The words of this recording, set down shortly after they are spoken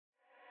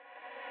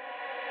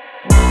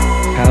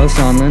Kyle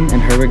Sonlin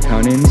and Herwig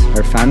Konings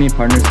are founding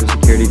partners of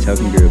Security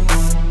Token Group.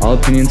 All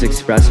opinions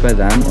expressed by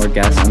them or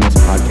guests on this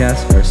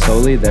podcast are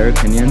solely their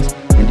opinions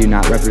and do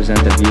not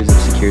represent the views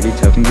of Security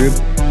Token Group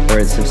or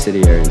its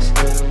subsidiaries.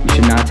 You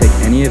should not take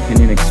any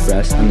opinion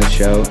expressed on the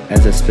show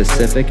as a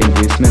specific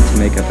inducement to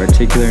make a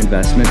particular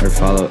investment or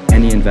follow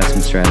any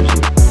investment strategy.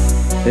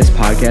 This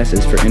podcast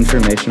is for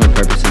informational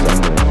purposes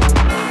only.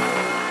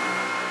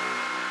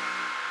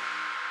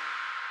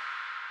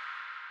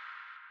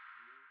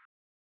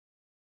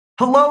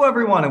 Hello,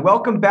 everyone, and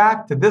welcome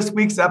back to this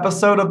week's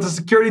episode of the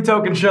Security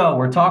Token Show.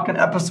 We're talking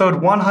episode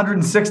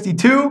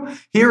 162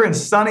 here in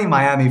sunny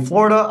Miami,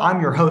 Florida. I'm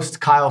your host,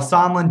 Kyle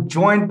Sonlin,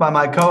 joined by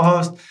my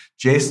co-host,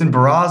 Jason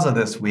Barraza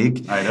this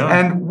week. I know.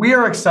 And we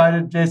are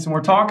excited, Jason.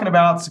 We're talking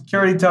about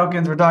security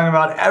tokens. We're talking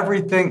about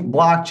everything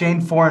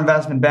blockchain for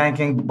investment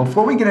banking. But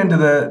before we get into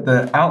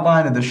the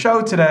outline of the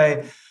show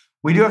today,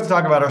 we do have to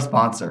talk about our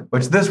sponsor,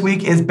 which this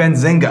week is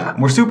Benzinga.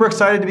 We're super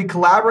excited to be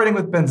collaborating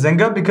with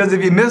Benzinga because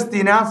if you missed the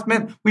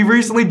announcement, we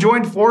recently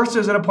joined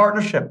forces in a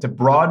partnership to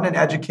broaden and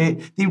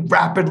educate the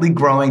rapidly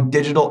growing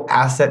digital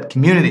asset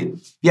community.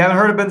 If you haven't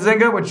heard of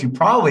Benzinga, which you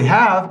probably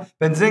have,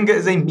 Benzinga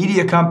is a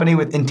media company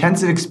with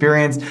intensive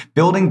experience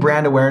building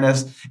brand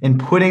awareness and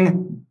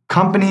putting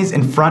companies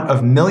in front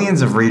of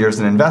millions of readers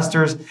and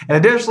investors. And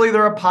additionally,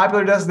 they're a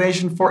popular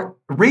destination for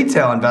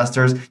retail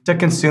investors to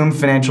consume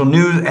financial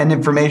news and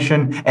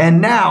information,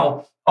 and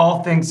now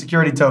all things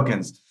security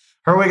tokens.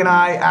 Herwig and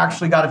I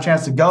actually got a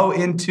chance to go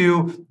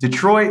into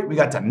Detroit. We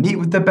got to meet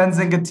with the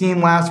Benzinga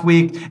team last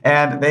week,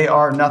 and they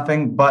are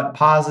nothing but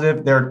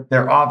positive.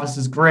 Their office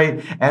is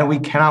great, and we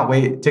cannot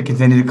wait to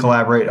continue to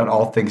collaborate on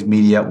all things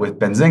media with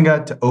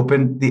Benzinga to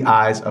open the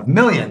eyes of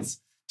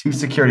millions to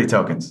security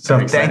tokens. So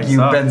thank you,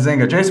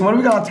 Benzinga. Jason, what do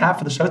we got on tap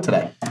for the show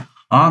today?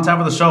 On tap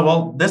of the show,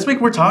 well, this week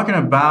we're talking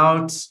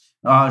about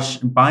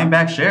buying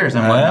back shares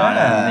and whatnot.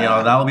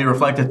 And, that'll be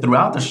reflected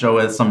throughout the show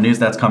with some news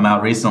that's come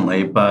out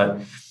recently. But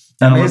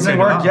amazing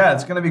work. Yeah,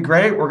 it's going to be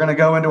great. We're going to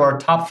go into our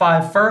top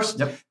five first.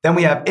 Yep. Then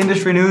we have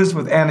industry news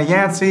with Anna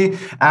Yancey.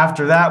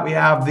 After that, we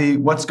have the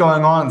what's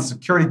going on in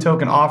security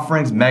token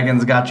offerings.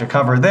 Megan's got you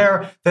covered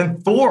there.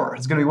 Then Thor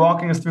is going to be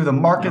walking us through the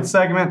market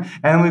segment.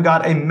 And then we've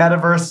got a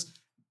metaverse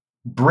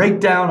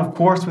breakdown, of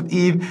course, with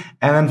Eve.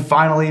 And then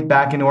finally,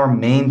 back into our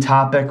main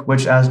topic,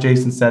 which, as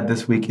Jason said,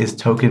 this week is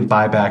token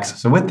buybacks.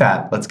 So with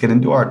that, let's get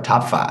into our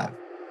top five.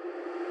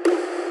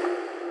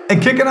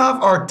 And kicking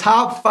off our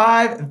top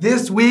five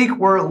this week,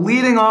 we're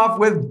leading off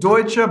with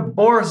Deutsche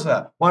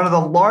Börse, one of the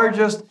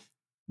largest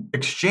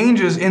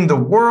exchanges in the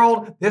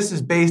world. This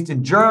is based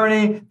in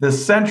Germany, the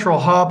central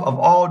hub of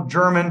all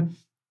German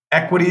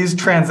equities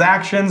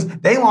transactions.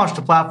 They launched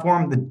a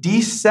platform, the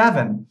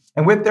D7.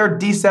 And with their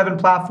D7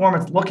 platform,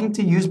 it's looking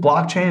to use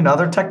blockchain and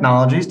other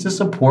technologies to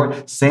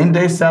support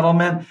same-day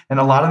settlement and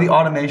a lot of the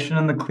automation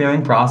and the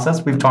clearing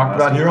process we've talked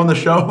about here on the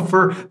show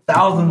for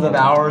thousands of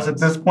hours at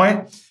this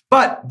point.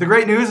 But the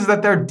great news is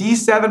that their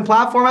D7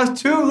 platform has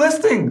two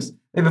listings.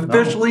 They've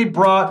officially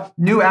brought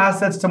new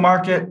assets to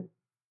market.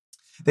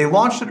 They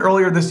launched it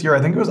earlier this year.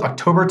 I think it was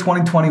October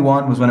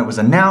 2021 was when it was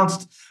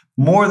announced.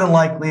 More than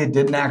likely, it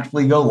didn't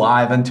actually go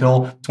live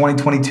until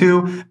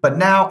 2022, but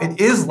now it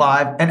is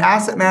live. And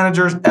asset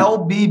managers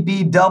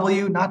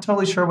LBBW, not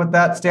totally sure what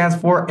that stands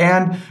for,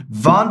 and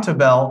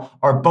Vontobel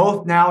are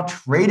both now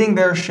trading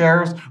their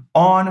shares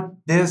on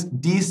this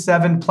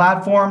D7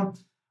 platform.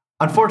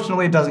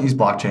 Unfortunately, it doesn't use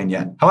blockchain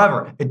yet.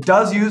 However, it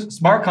does use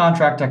smart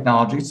contract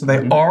technology, so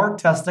they are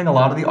testing a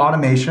lot of the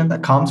automation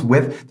that comes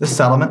with the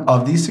settlement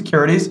of these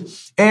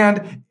securities,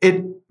 and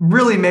it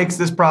really makes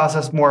this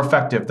process more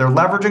effective. They're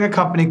leveraging a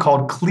company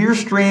called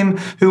Clearstream,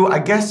 who I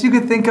guess you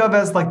could think of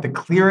as like the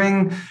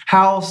clearing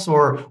house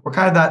or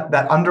kind of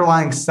that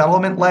underlying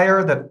settlement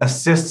layer that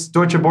assists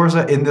Deutsche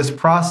Börse in this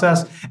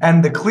process.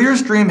 And the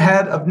Clearstream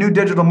head of New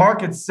Digital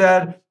Markets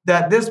said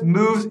that this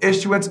moves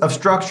issuance of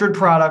structured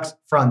products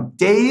from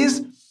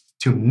days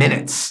to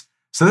minutes.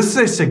 So this is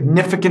a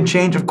significant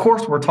change. Of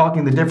course, we're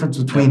talking the difference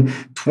between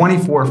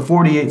 24,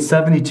 48,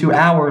 72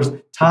 hours.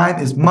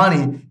 Time is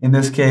money in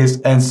this case.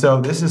 And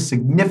so this is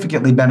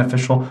significantly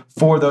beneficial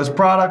for those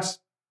products.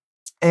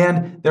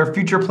 And their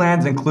future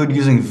plans include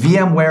using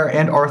VMware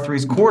and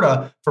R3's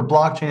Corda for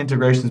blockchain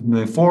integrations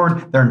moving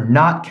forward. They're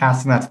not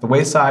casting that to the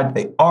wayside.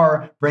 They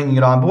are bringing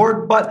it on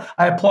board, but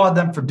I applaud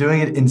them for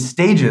doing it in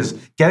stages.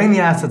 Getting the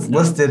assets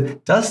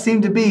listed does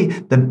seem to be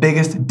the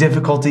biggest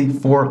difficulty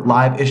for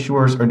live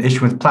issuers or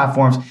issuance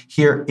platforms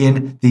here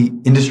in the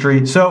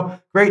industry. So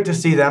great to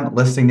see them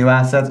listing new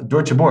assets.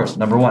 Deutsche Börse,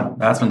 number one.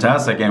 That's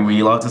fantastic. And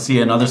we love to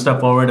see another step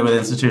forward with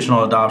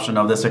institutional adoption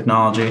of this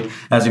technology.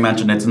 As you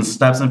mentioned, it's in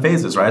steps and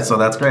phases, right? So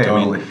that's great.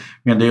 Totally.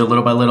 We're going to do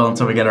little by little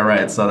until we get it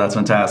right. So that's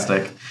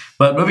fantastic.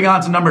 But moving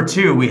on to number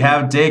two, we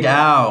have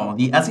DigOwl.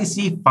 The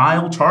SEC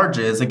filed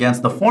charges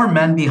against the four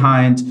men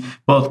behind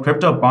both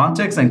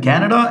CryptoBontics in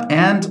Canada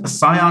and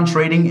Scion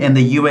Trading in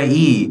the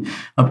UAE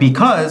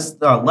because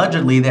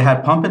allegedly they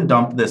had pump and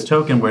dumped this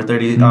token worth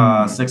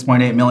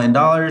 $36.8 million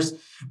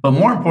But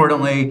more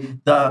importantly,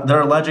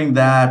 they're alleging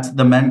that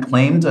the men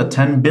claimed a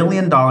 $10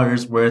 billion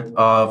worth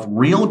of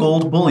real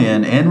gold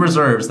bullion in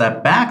reserves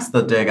that backs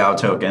the dig out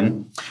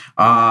token.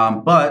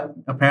 But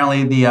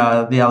apparently the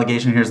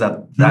allegation here is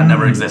that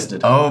never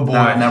existed. Oh boy.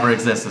 That never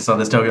existed. So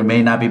this token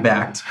may not be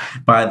backed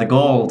by the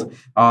gold.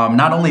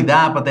 Not only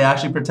that, but they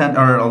actually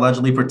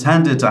allegedly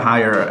pretended to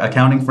hire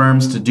accounting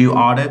firms to do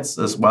audits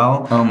as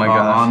well. Oh my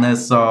gosh. On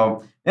this.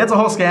 So it's a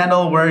whole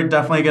scandal. We're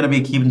definitely going to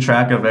be keeping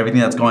track of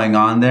everything that's going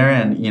on there.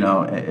 And,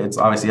 it's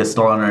obviously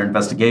still under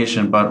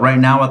investigation. But right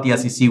now, what the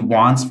SEC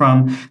wants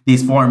from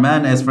these four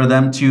men is for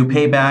them to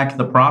pay back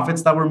the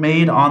profits that were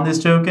made on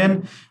this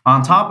token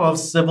on top of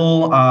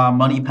civil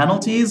money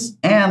penalties.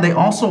 And they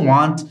also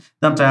want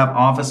them to have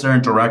officer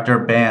and director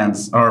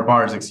bars,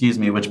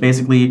 which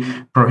basically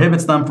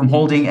prohibits them from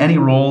holding any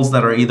roles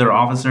that are either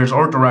officers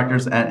or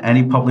directors at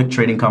any public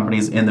trading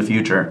companies in the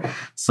future.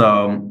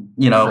 So,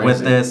 Crazy. With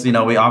this,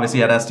 we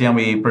obviously at STM,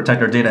 we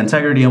protect our data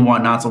integrity and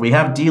whatnot. So we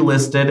have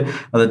delisted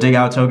the dig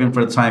out token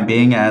for the time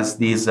being as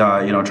these,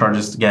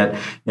 charges get,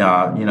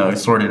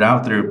 sorted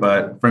out through.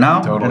 But for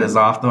now, It is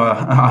off the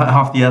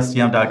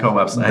STM.co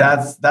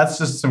website. That's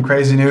just some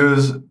crazy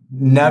news.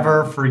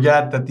 Never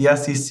forget that the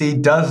SEC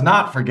does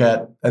not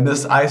forget. And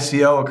this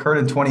ICO occurred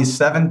in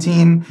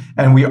 2017.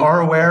 And we are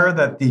aware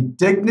that the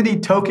Dignity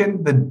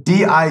token, the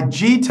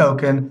DIG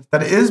token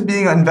that is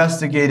being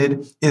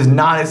investigated is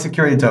not a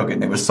security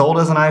token. It was sold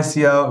as an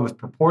ICO. It was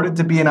purported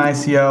to be an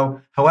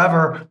ICO.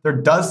 However, there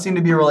does seem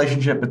to be a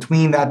relationship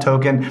between that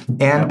token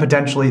and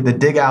potentially the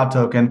dig out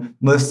token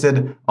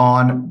listed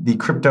on the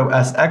Crypto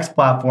SX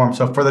platform.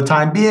 So for the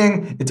time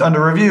being, it's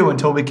under review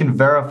until we can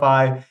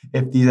verify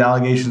if these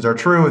allegations are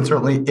true, and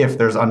certainly if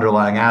there's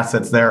underlying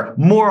assets there.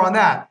 More on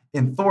that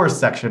in Thor's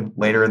section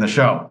later in the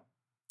show.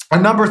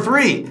 And number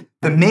 3,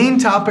 the main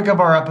topic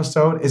of our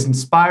episode is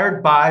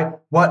inspired by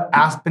what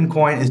Aspen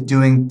Coin is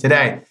doing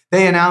today.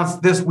 They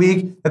announced this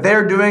week that they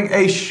are doing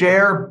a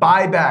share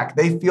buyback.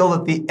 They feel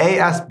that the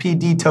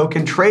ASPD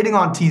token trading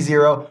on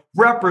T0,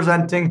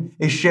 representing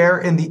a share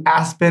in the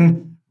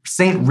Aspen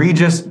St.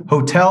 Regis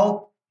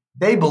Hotel,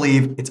 they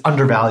believe it's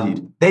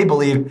undervalued. They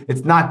believe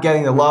it's not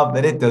getting the love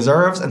that it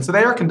deserves. And so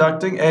they are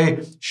conducting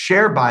a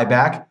share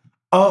buyback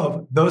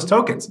of those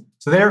tokens.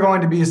 So they are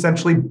going to be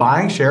essentially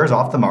buying shares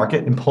off the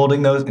market and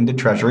holding those into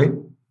treasury.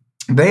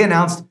 They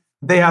announced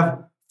they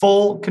have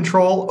full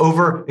control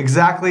over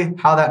exactly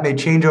how that may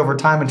change over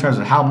time in terms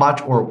of how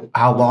much or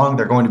how long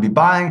they're going to be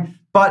buying.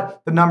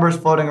 But the numbers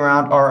floating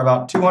around are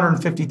about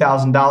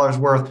 $250,000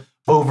 worth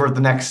over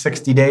the next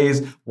 60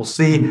 days. We'll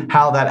see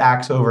how that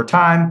acts over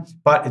time,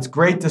 but it's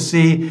great to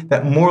see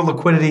that more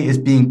liquidity is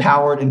being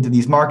powered into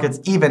these markets,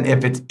 even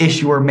if it's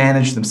issuer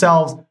managed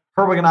themselves.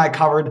 Herwig and I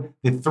covered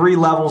the 3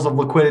 levels of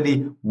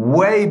liquidity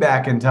way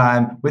back in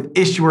time, with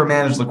issuer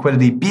managed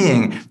liquidity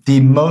being the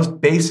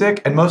most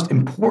basic and most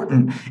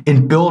important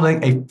in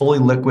building a fully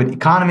liquid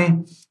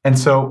economy. And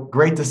so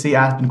great to see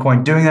Aspen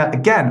Coin doing that.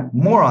 Again,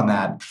 more on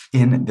that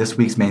in this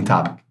week's main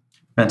topic.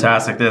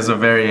 Fantastic. This is a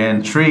very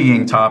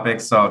intriguing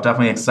topic, so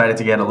definitely excited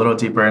to get a little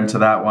deeper into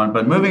that one.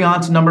 But moving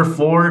on to number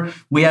 4,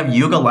 we have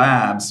Yuga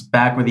Labs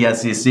back with the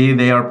SEC.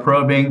 They are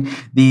probing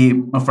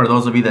for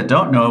those of you that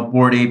don't know,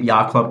 Bored Ape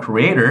Yacht Club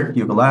creator,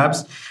 Yuga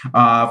Labs,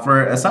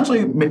 for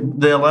essentially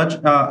the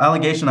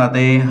allegation that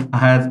they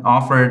had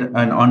offered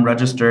an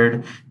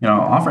unregistered,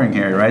 offering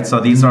here, right? So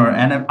these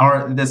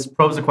this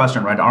probes the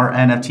question, right? Are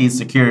NFTs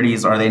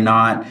securities? Are they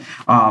not?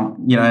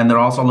 And they're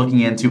also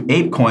looking into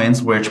ape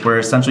coins, which were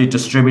essentially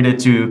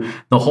distributed to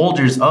the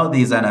holders of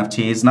these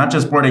NFTs, not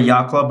just Bored Ape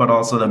Yacht Club, but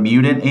also the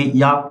Mutant Ape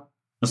Yacht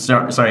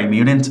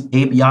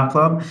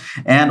Club,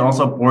 and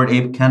also Bored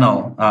Ape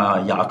Kennel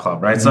Yacht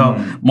Club, right? So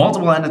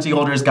multiple NFT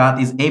holders got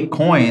these ape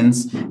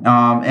coins,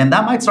 and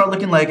that might start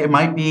looking like it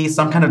might be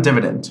some kind of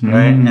dividend,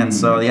 right? And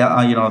so,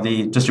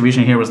 the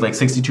distribution here was like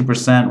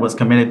 62% was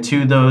committed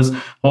to those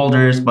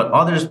holders, but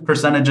other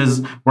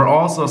percentages were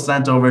also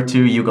sent over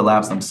to Yuga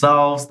Labs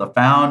themselves, the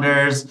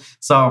founders.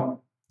 So,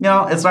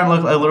 it's starting to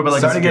look a little bit like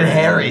starting to get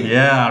hairy.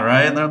 Yeah,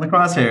 right? They're in the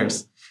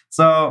crosshairs.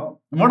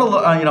 So more to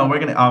we're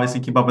going to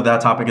obviously keep up with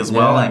that topic as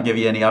well and give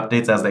you any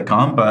updates as they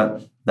come.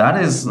 But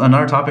that is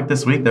another topic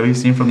this week that we've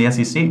seen from the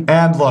SEC.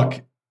 And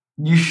look,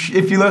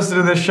 if you listen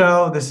to this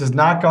show, this is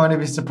not going to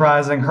be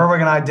surprising.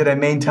 Herwig and I did a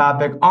main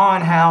topic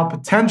on how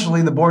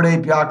potentially the Bored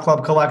Ape Yacht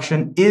Club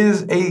collection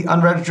is a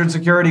unregistered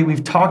security.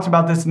 We've talked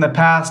about this in the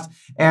past,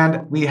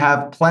 and we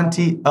have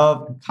plenty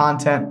of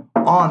content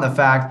on the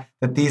fact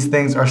that these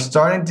things are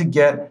starting to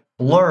get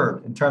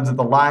blurred in terms of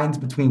the lines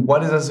between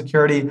what is a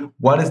security,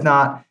 what is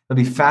not. It'll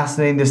be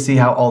fascinating to see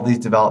how all these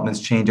developments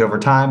change over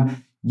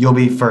time. You'll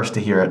be first to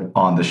hear it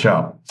on the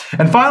show.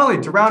 And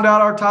finally, to round out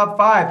our top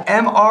 5,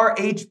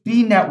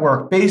 MRHB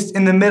Network, based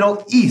in the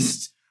Middle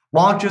East,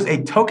 launches a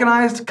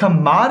tokenized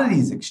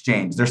commodities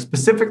exchange. They're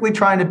specifically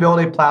trying to build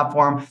a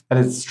platform that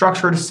is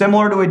structured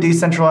similar to a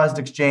decentralized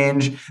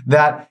exchange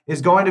that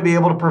is going to be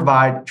able to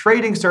provide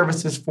trading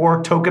services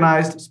for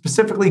tokenized,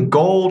 specifically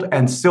gold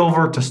and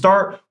silver to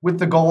start, with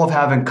the goal of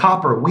having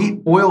copper,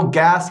 wheat, oil,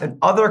 gas, and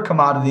other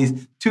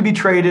commodities to be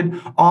traded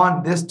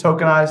on this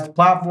tokenized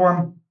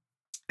platform.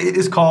 It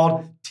is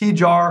called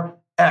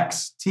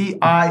TIJAR-X,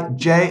 TIJAR-X,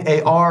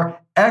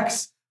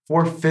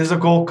 for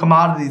physical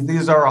commodities.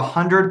 These are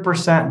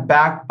 100%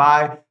 backed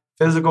by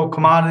physical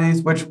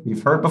commodities, which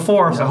we've heard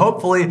before. So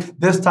hopefully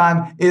this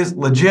time is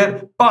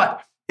legit.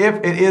 But if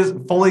it is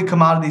fully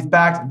commodities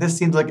backed, this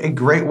seems like a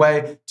great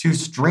way to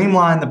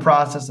streamline the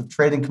process of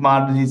trading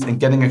commodities and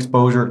getting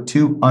exposure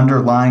to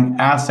underlying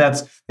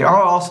assets. They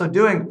are also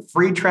doing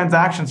free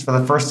transactions for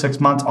the first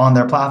 6 months on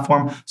their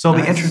platform. So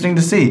it'll be interesting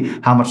to see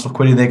how much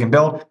liquidity they can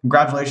build.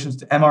 Congratulations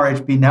to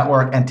MRHB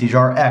Network and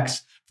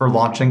TIJAR-X for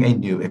launching a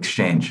new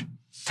exchange.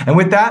 And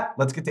with that,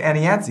 let's get to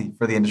Annie Yancey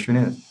for the industry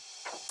news.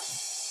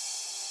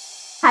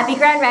 Happy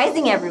Grand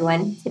Rising,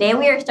 everyone. Today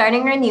we are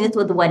starting our news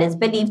with what is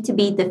believed to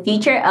be the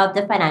future of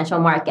the financial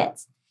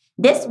markets.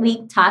 This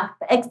week, top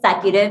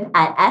executive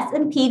at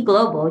S&P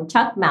Global,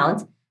 Chuck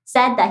Mounts,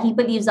 said that he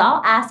believes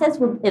all assets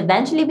will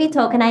eventually be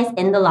tokenized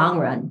in the long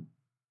run.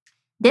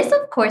 This,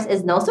 of course,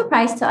 is no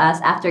surprise to us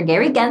after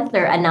Gary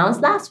Gensler announced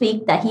last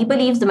week that he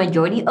believes the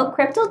majority of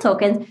crypto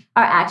tokens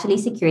are actually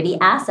security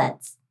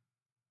assets.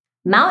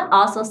 Mount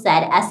also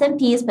said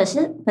S&P is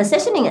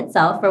positioning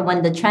itself for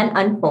when the trend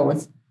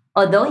unfolds.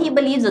 Although he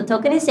believes the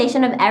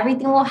tokenization of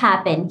everything will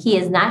happen, he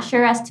is not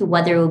sure as to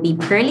whether it will be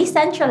purely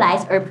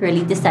centralized or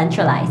purely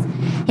decentralized.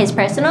 His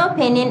personal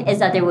opinion is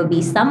that there will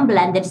be some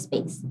blended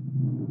space.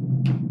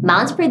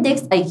 Mounts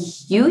predicts a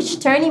huge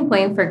turning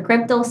point for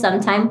crypto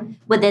sometime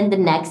within the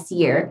next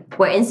year,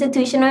 where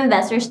institutional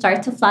investors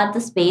start to flood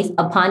the space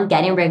upon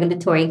getting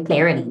regulatory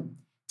clarity.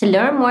 To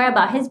learn more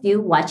about his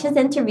view, watch his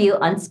interview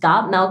on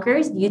Scott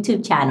Melker's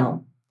YouTube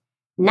channel.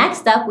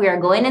 Next up, we are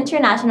going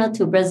international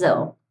to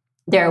Brazil.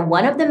 They are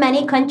one of the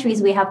many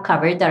countries we have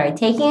covered that are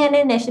taking an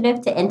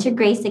initiative to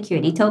integrate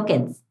security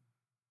tokens.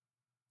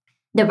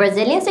 The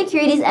Brazilian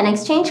Securities and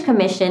Exchange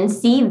Commission,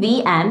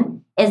 CVM,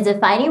 is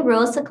defining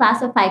rules to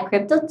classify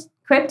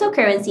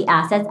cryptocurrency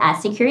assets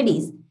as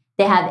securities.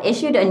 They have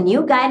issued a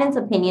new guidance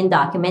opinion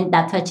document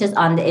that touches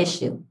on the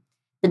issue.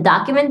 The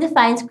document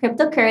defines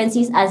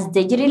cryptocurrencies as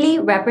digitally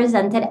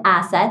represented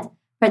assets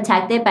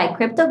protected by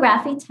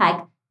cryptographic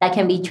tech that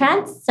can be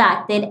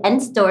transacted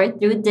and stored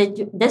through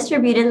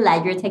distributed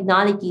ledger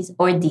technologies,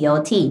 or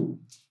DLT.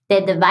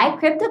 They divide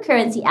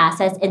cryptocurrency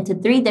assets into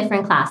 3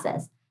 different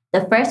classes.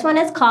 The first one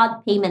is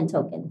called payment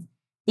tokens.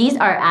 These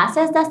are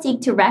assets that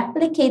seek to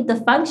replicate the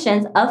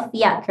functions of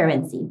fiat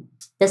currency.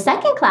 The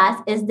second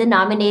class is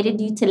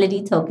denominated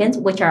utility tokens,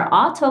 which are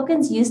all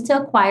tokens used to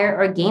acquire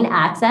or gain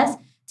access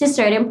to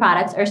certain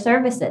products or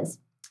services.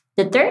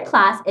 The third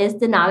class is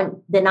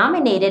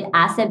denominated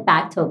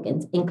asset-backed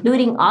tokens,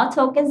 including all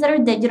tokens that are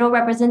digital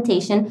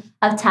representation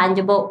of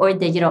tangible or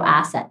digital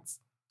assets.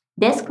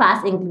 This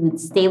class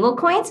includes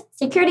stablecoins,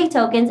 security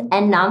tokens,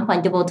 and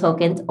non-fungible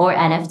tokens, or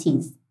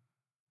NFTs.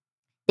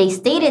 They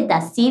stated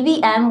that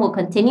CVM will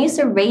continue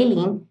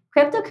surveilling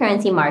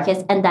cryptocurrency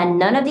markets and that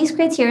none of these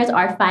criteria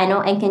are final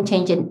and can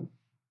change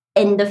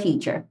in the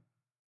future.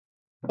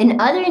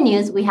 In other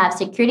news, we have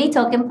security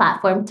token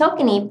platform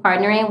Tokeny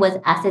partnering with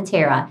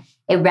Assetera,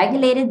 a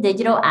regulated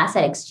digital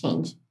asset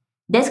exchange.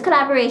 This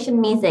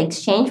collaboration means the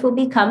exchange will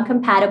become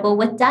compatible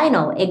with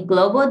Dino, a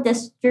global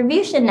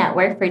distribution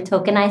network for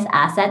tokenized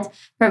assets,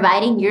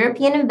 providing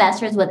European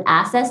investors with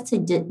access to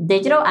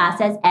digital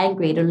assets and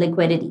greater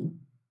liquidity.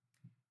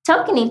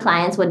 Tokeny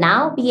clients will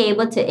now be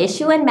able to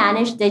issue and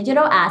manage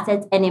digital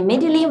assets and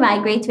immediately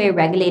migrate to a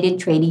regulated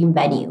trading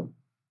venue.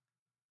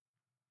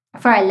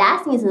 For our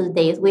last news of the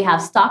day, we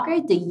have Stalker,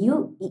 the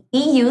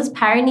EU's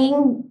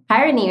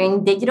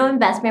pioneering digital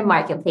investment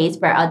marketplace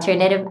for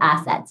alternative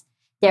assets.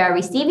 They are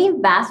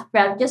receiving vast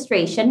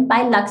registration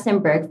by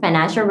Luxembourg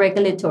Financial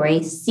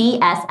Regulatory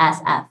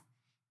CSSF.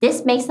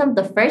 This makes them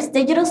the first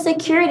digital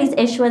securities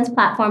issuance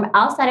platform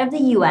outside of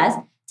the US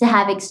to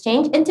have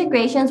exchange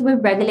integrations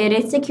with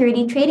regulated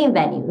security trading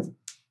venues.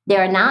 They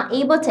are now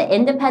able to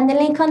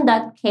independently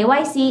conduct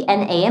KYC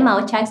and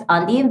AML checks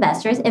on the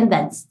investors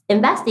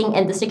investing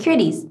in the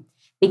securities.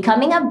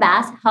 Becoming a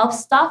VAS helps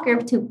Stalker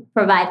to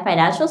provide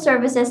financial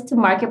services to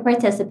market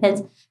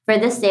participants for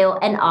the sale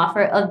and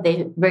offer of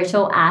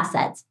virtual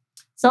assets.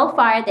 So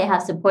far, they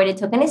have supported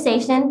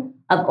tokenization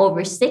of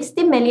over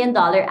 $60 million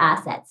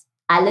assets.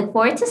 I look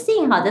forward to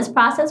seeing how this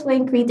process will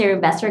increase their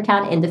investor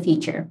count in the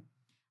future.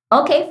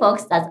 Okay,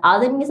 folks, that's all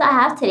the news I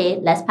have today.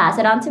 Let's pass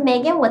it on to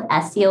Megan with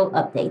SEO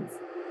updates.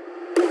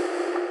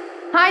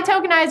 Hi,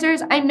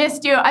 tokenizers. I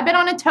missed you. I've been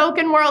on a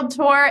token world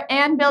tour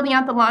and building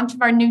out the launch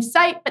of our new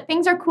site, but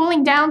things are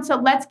cooling down, so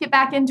let's get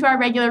back into our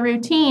regular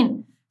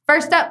routine.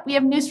 First up, we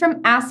have news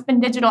from Aspen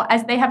Digital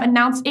as they have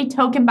announced a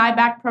token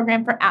buyback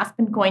program for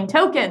Aspen Coin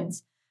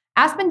tokens.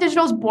 Aspen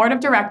Digital's board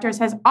of directors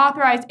has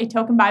authorized a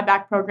token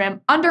buyback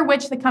program under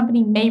which the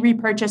company may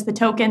repurchase the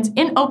tokens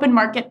in open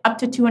market up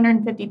to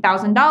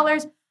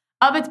 $250,000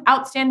 of its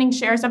outstanding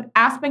shares of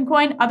Aspen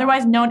Coin,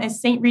 otherwise known as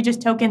St. Regis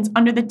tokens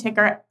under the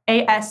ticker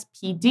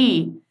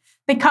ASPD.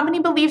 The company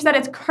believes that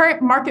its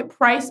current market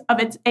price of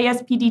its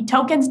ASPD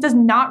tokens does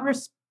not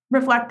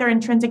reflect their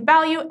intrinsic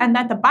value, and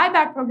that the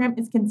buyback program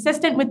is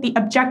consistent with the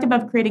objective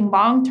of creating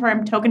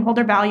long-term token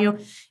holder value,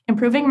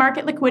 improving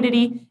market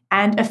liquidity,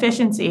 and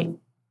efficiency.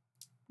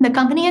 The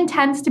company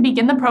intends to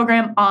begin the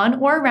program on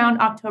or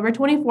around October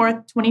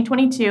 24th,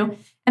 2022,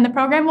 and the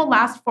program will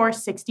last for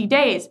 60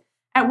 days,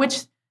 at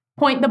which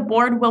point the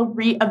board will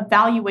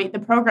reevaluate the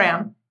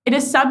program. It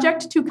is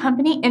subject to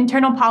company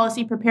internal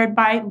policy prepared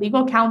by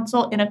legal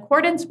counsel in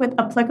accordance with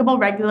applicable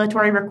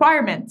regulatory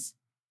requirements.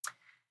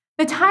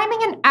 The timing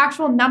and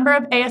actual number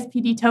of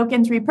ASPD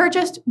tokens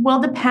repurchased will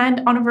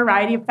depend on a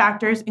variety of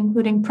factors,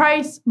 including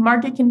price,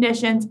 market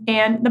conditions,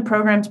 and the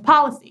program's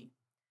policy.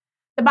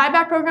 The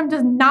buyback program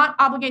does not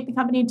obligate the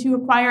company to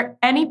acquire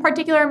any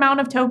particular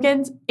amount of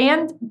tokens,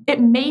 and it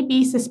may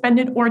be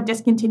suspended or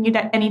discontinued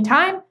at any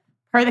time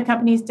per the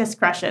company's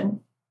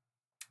discretion.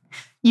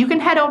 You can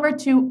head over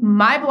to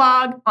my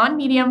blog on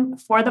Medium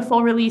for the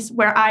full release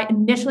where I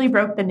initially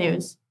broke the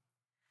news.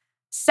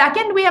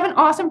 Second, we have an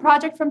awesome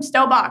project from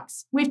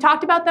Stobox. We've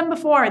talked about them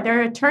before.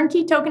 They're a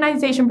turnkey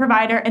tokenization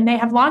provider, and they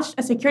have launched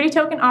a security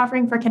token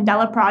offering for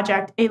Candela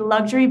Project, a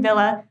luxury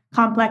villa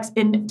complex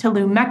in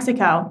Tulum,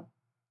 Mexico.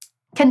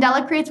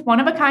 Candela creates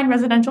one-of-a-kind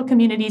residential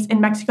communities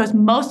in Mexico's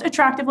most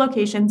attractive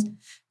locations,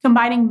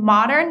 combining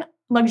modern,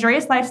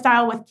 luxurious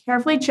lifestyle with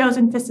carefully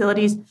chosen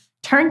facilities,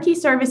 turnkey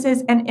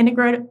services, and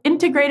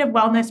integrative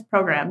wellness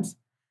programs.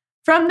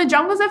 From the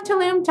jungles of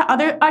Tulum to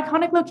other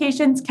iconic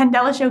locations,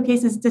 Candela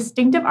showcases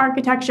distinctive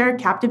architecture,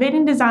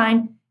 captivating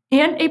design,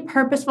 and a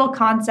purposeful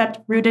concept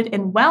rooted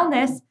in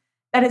wellness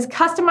that is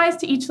customized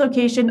to each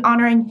location,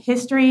 honoring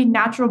history,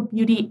 natural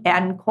beauty,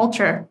 and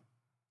culture.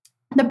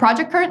 The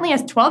project currently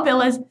has 12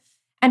 villas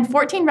and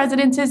 14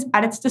 residences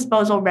at its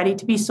disposal, ready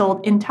to be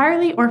sold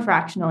entirely or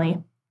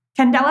fractionally.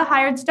 Candela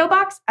hired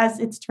Stobox as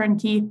its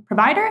turnkey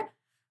provider,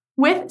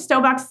 with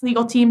Stobox's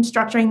legal team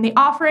structuring the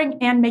offering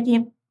and making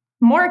it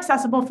more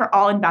accessible for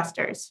all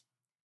investors.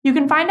 You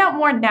can find out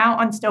more now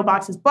on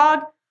Stobox's blog,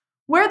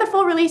 where the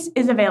full release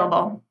is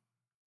available.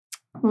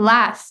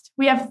 Last,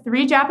 we have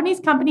 3 Japanese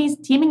companies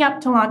teaming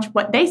up to launch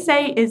what they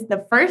say is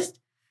the first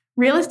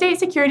real estate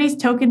securities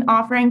token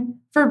offering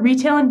for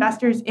retail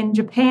investors in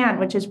Japan,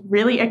 which is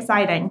really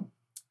exciting.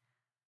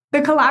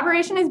 The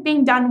collaboration is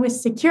being done with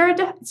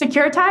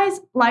Securitize,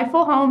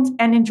 Lifeful Homes,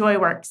 and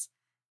EnjoyWorks.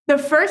 The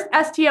first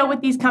STO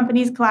with these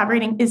companies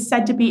collaborating is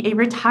said to be a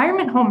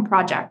retirement home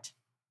project.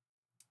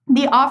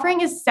 The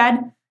offering is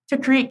said to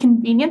create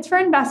convenience for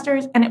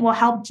investors, and it will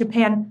help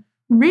Japan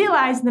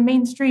realize the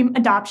mainstream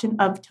adoption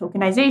of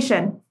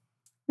tokenization.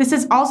 This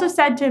is also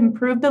said to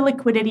improve the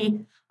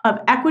liquidity of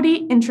equity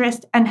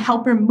interest and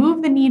help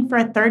remove the need for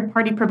a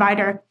third-party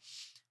provider,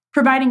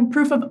 providing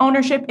proof of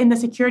ownership in the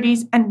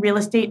securities and real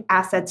estate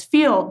assets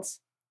fields.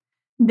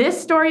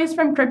 This story is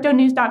from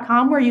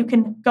cryptonews.com, where you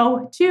can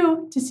go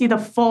to see the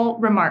full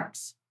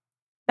remarks.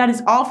 That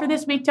is all for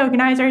this week,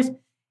 tokenizers.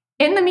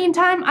 In the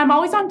meantime, I'm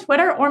always on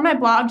Twitter or my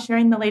blog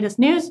sharing the latest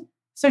news,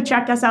 so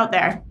check us out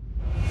there.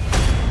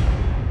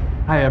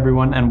 Hi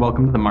everyone, and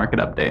welcome to the market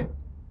update.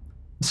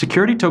 The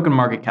security token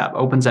market cap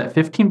opens at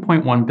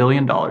 $15.1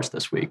 billion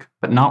this week,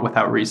 but not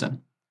without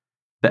reason.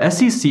 The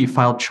SEC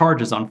filed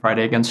charges on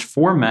Friday against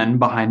 4 men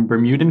behind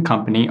Bermudan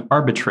company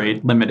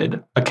Arbitrade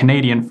Limited, a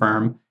Canadian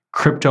firm,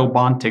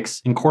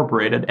 CryptoBontics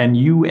Incorporated, and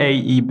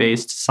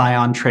UAE-based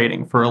Scion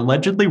Trading for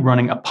allegedly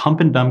running a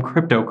pump-and-dump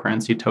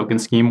cryptocurrency token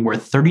scheme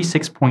worth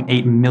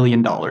 $36.8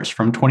 million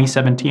from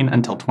 2017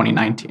 until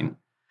 2019.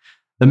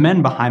 The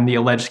men behind the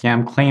alleged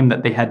scam claim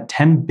that they had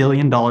 $10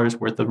 billion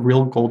worth of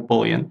real gold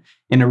bullion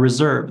in a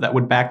reserve that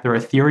would back their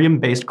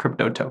Ethereum-based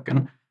crypto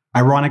token,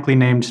 ironically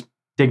named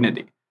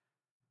Dignity.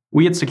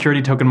 We at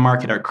Security Token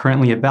Market are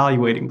currently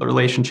evaluating the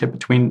relationship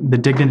between the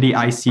Dignity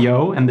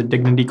ICO and the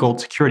Dignity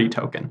Gold Security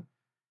Token.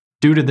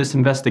 Due to this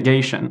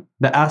investigation,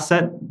 the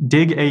asset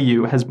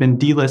DIG-AU has been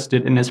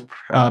delisted and is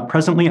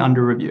presently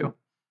under review.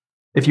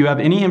 If you have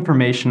any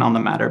information on the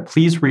matter,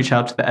 please reach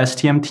out to the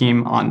STM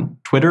team on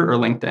Twitter or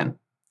LinkedIn.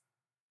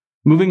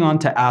 Moving on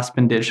to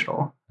Aspen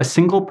Digital, a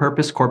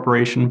single-purpose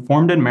corporation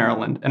formed in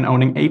Maryland and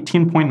owning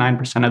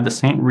 18.9% of the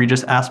St.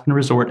 Regis Aspen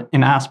Resort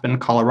in Aspen,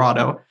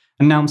 Colorado,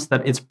 announced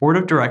that its board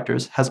of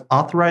directors has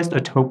authorized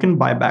a token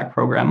buyback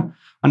program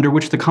under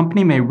which the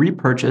company may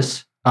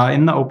repurchase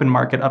in the open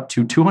market up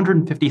to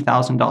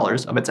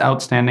 $250,000 of its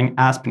outstanding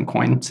Aspen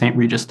Coin St.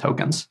 Regis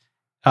tokens,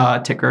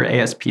 ticker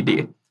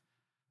ASPD.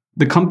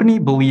 The company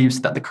believes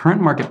that the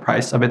current market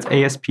price of its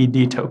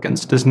ASPD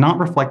tokens does not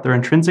reflect their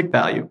intrinsic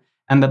value,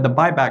 and that the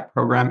buyback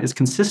program is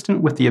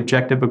consistent with the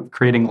objective of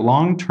creating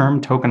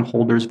long-term token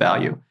holders'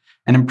 value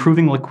and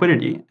improving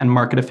liquidity and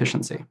market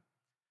efficiency.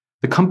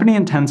 The company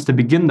intends to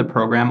begin the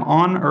program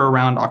on or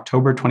around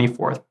October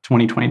 24th,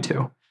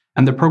 2022,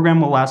 and the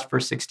program will last for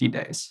 60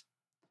 days.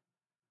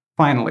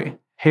 Finally,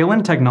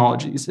 Halen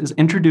Technologies is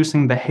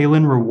introducing the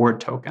Halen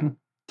Reward Token,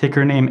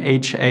 ticker name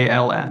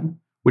HALN,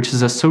 which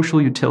is a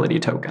social utility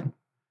token.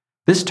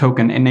 This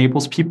token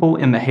enables people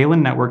in the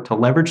Halen network to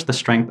leverage the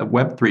strength of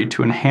Web3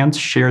 to enhance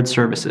shared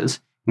services,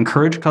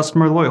 encourage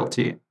customer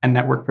loyalty, and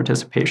network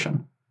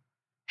participation.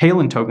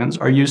 Halen tokens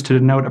are used to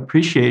denote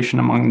appreciation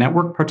among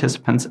network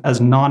participants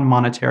as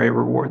non-monetary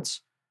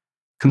rewards.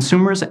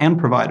 Consumers and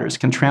providers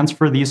can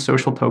transfer these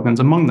social tokens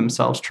among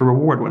themselves to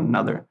reward one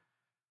another.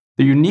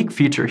 The unique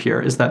feature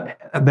here is that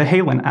the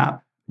Halen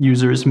app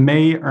users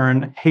may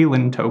earn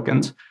Halen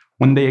tokens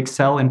when they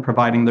excel in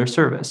providing their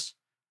service.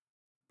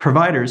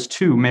 Providers,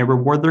 too, may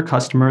reward their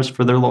customers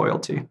for their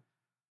loyalty.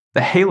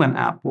 The Halen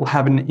app will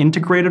have an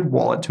integrated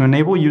wallet to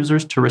enable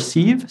users to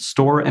receive,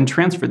 store, and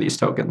transfer these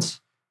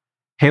tokens.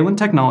 Halen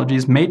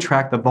Technologies may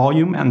track the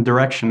volume and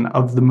direction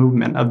of the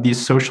movement of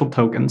these social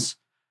tokens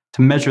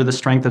to measure the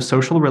strength of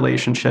social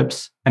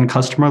relationships and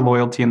customer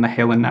loyalty in the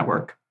Halen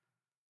network.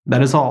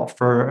 That's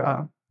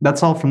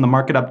all from the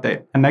market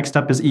update. And next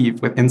up is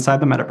Eve with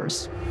Inside the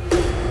Metaverse.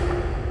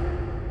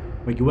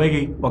 Wakey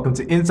wakey, welcome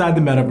to Inside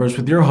the Metaverse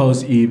with your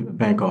host, Eve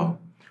Vanko.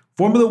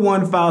 Formula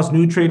One files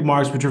new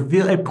trademarks which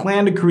reveal a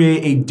plan to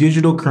create a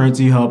digital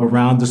currency hub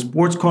around the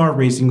sports car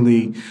racing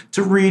league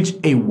to reach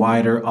a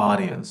wider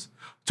audience.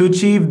 To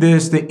achieve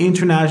this, the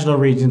International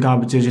Racing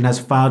Competition has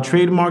filed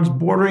trademarks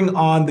bordering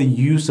on the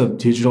use of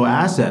digital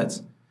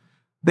assets.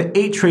 The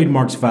 8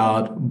 trademarks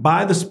filed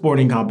by the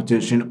sporting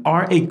competition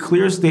are a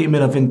clear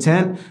statement of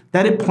intent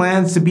that it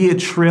plans to be a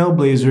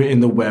trailblazer in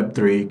the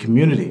Web3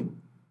 community.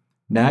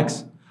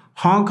 Next,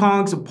 Hong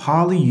Kong's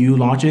PolyU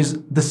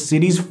launches the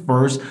city's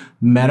first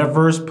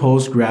Metaverse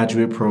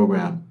postgraduate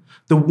program.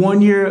 The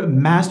one-year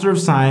Master of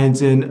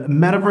Science in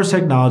Metaverse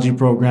Technology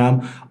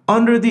program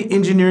under the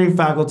Engineering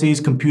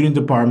Faculty's Computing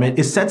Department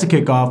is set to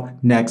kick off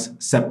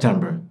next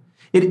September.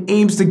 It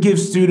aims to give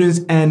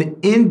students an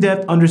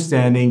in-depth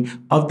understanding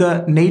of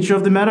the nature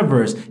of the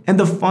metaverse and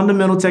the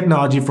fundamental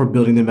technology for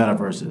building the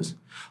metaverses.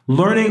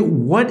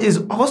 Learning what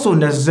is also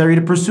necessary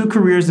to pursue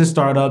careers in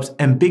startups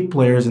and big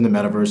players in the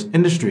metaverse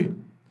industry.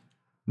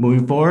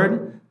 Moving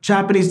forward,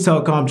 Japanese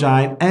telecom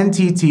giant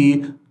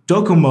NTT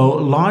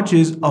Docomo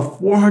launches a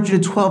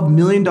 $412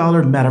 million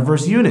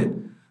metaverse unit.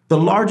 The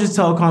largest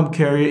telecom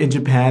carrier in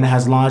Japan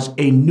has launched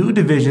a new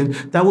division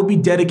that will be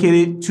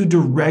dedicated to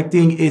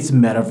directing its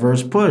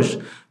metaverse push.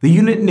 The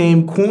unit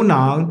named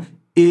Kwanang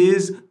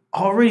is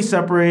already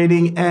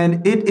separating,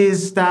 and it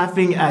is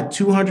staffing at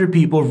 200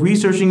 people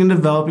researching and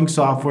developing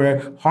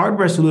software,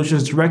 hardware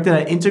solutions directed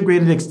at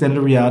integrated extended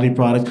reality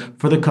products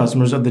for the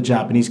customers of the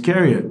Japanese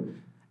carrier.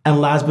 And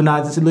last but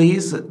not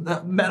least,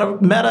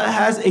 Meta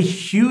has a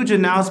huge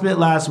announcement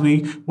last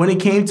week when it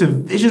came to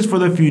visions for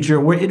the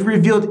future, where it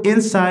revealed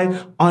insight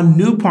on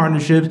new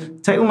partnerships,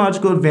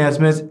 technological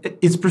advancements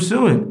it's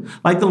pursuing,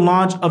 like the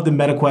launch of the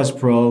MetaQuest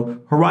Pro,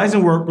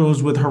 Horizon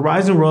Workrooms with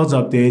Horizon Worlds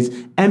updates,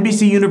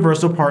 NBC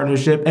Universal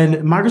partnership, and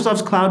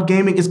Microsoft's cloud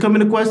gaming is coming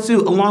to Quest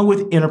 2, along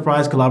with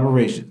enterprise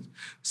collaborations.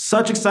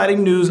 Such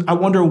exciting news. I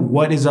wonder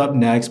what is up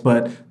next,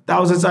 but that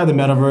was Inside the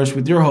Metaverse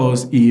with your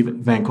host, Eve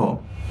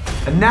Vanko.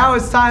 And now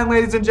it's time,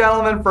 ladies and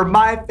gentlemen, for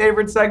my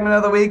favorite segment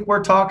of the week.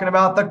 We're talking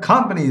about the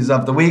companies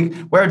of the week,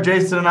 where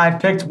Jason and I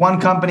picked one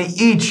company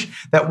each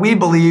that we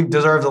believe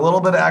deserves a little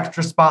bit of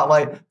extra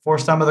spotlight for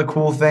some of the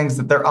cool things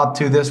that they're up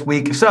to this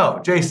week.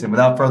 So, Jason,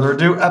 without further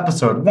ado,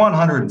 episode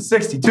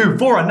 162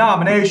 for a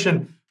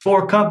nomination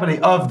for Company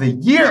of the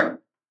Year.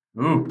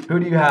 Ooh. Who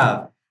do you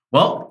have?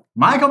 Well,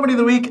 my company of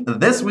the week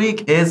this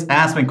week is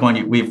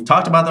AspenCoin. We've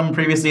talked about them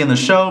previously in the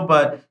show,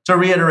 but to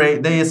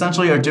reiterate, they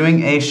essentially are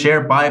doing a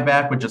share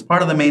buyback, which is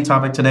part of the main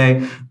topic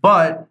today.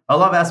 But I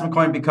love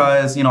AspenCoin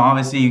because,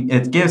 obviously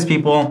it gives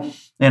people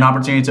an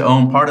opportunity to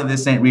own part of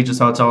this St. Regis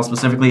Hotel,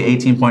 specifically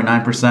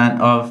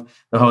 18.9% of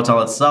the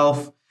hotel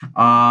itself.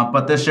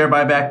 But this share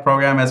buyback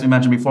program, as we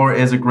mentioned before,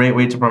 is a great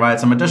way to provide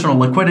some additional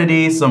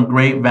liquidity, some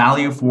great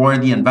value for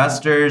the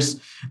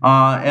investors.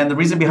 And the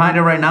reason behind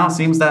it right now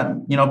seems that,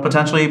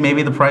 potentially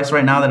maybe the price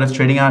right now that it's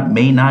trading at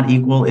may not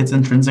equal its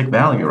intrinsic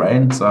value,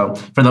 right? So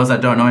for those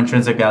that don't know,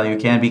 intrinsic value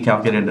can be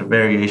calculated in a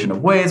variation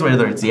of ways,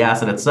 whether it's the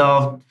asset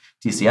itself,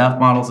 TCF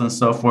models, and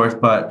so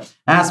forth. But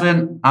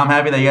Aspen, I'm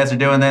happy that you guys are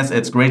doing this.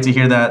 It's great to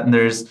hear that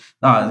there's,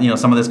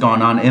 some of this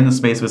going on in the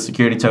space with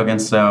security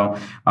tokens. So,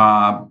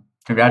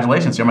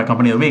 congratulations, you're my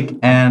company of the week.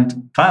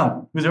 And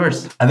Kyle, who's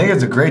yours? I think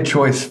it's a great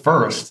choice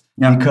first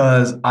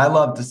because I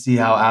love to see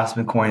how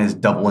AspenCoin is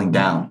doubling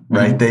down,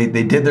 right? Mm-hmm.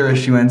 They did their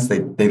issuance. They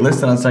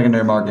listed on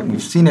secondary market.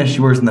 We've seen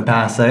issuers in the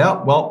past say,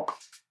 oh, well,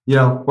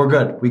 we're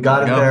good. We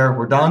got it there.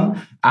 We're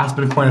done.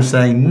 AspenCoin is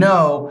saying,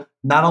 no,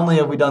 not only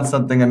have we done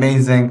something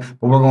amazing,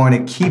 but we're going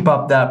to keep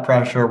up that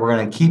pressure. We're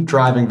going to keep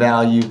driving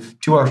value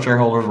to our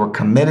shareholders. We're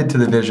committed to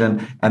the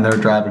vision, and they're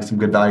driving some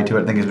good value to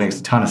it. I think it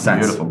makes a ton of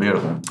sense. Beautiful,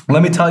 beautiful.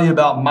 Let me tell you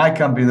about my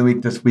company of the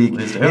week this week.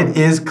 It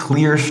is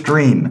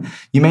Clearstream.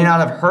 You may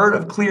not have heard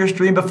of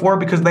Clearstream before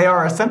because they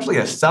are essentially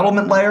a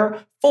settlement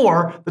layer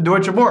for the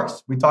Deutsche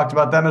Börse. We talked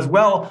about them as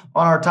well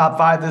on our top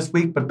 5 this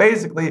week, but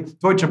basically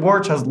Deutsche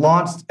Börse has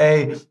launched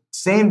a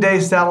same-day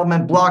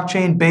settlement,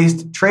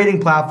 blockchain-based trading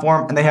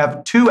platform, and they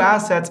have 2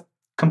 assets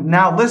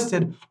now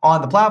listed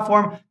on the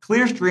platform.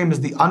 Clearstream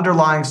is the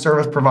underlying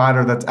service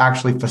provider that's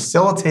actually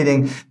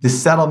facilitating the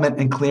settlement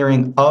and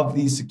clearing of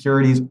these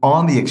securities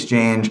on the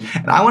exchange.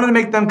 And I wanted to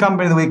make them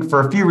company of the week for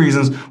a few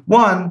reasons.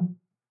 One,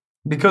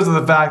 because of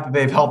the fact that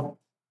they've helped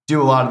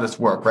do a lot of this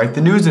work, right?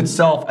 The news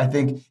itself, I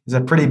think, is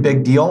a pretty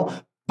big deal,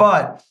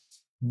 but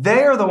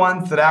they are the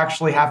ones that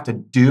actually have to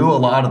do a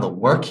lot of the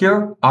work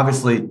here.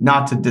 Obviously,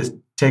 not to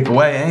take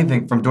away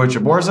anything from Deutsche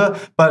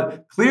Börse,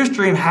 but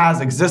Clearstream has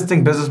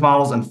existing business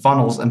models and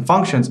funnels and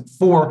functions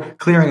for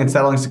clearing and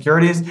settling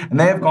securities, and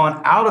they have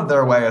gone out of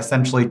their way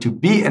essentially to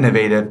be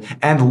innovative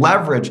and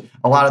leverage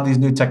a lot of these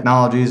new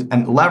technologies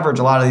and leverage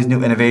a lot of these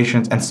new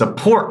innovations and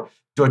support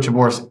Deutsche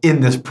Börse in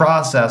this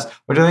process,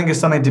 which I think is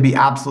something to be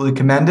absolutely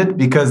commended,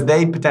 because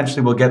they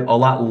potentially will get a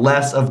lot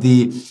less of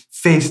the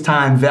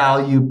FaceTime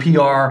value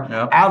PR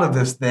out of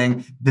this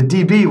thing. The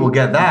DB will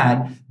get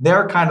that.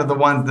 They're kind of the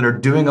ones that are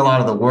doing a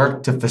lot of the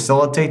work to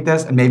facilitate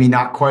this, and maybe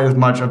not quite as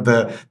much of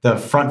the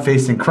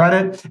front-facing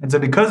credit. And so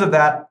because of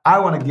that, I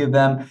want to give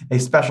them a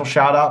special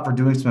shout out for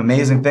doing some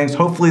amazing things.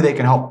 Hopefully they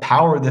can help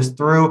power this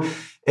through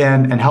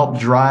and help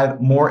drive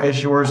more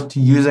issuers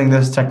to using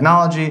this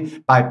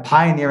technology by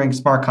pioneering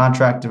smart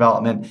contract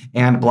development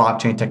and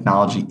blockchain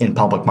technology in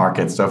public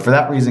markets. So for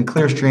that reason,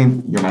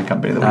 Clearstream, you're my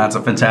company of the week. That's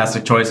a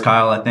fantastic choice,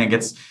 Kyle. I think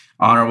it's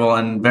honorable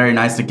and very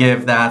nice to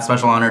give that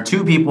special honor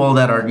to people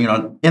that are,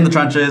 in the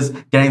trenches,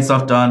 getting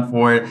stuff done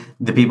for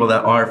the people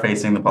that are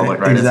facing the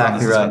public, right? Exactly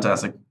this is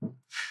fantastic.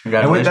 Congratulations.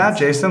 And with that,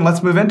 Jason,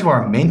 let's move into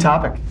our main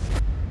topic.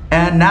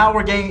 And now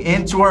we're getting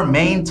into our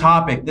main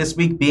topic this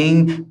week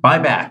being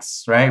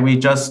buybacks, right? We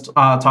just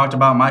talked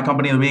about my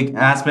company of the week,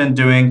 Aspen,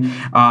 doing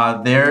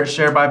their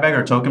share buyback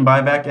or token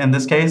buyback in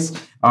this case.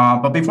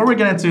 But before we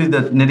get into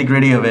the nitty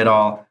gritty of it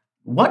all,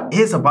 what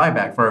is a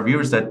buyback for our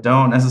viewers that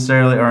don't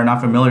necessarily or are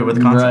not familiar with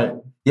the concept?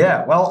 Right.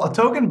 Yeah, well, a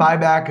token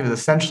buyback is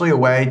essentially a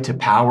way to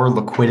power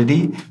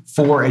liquidity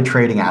for a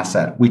trading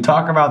asset. We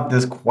talk about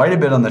this quite a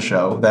bit on the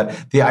show,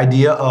 that the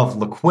idea of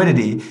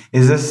liquidity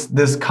is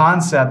this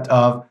concept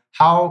of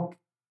how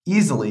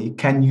easily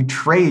can you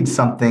trade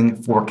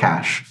something for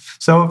cash.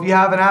 So if you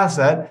have an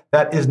asset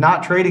that is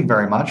not trading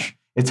very much,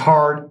 it's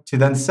hard to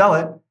then sell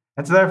it.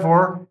 And so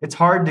therefore, it's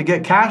hard to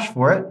get cash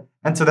for it.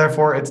 And so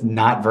therefore, it's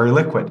not very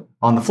liquid.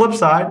 On the flip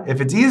side, if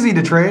it's easy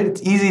to trade,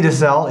 it's easy to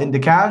sell into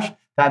cash,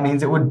 that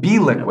means it would be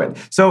liquid.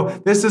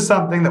 So this is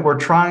something that we're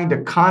trying to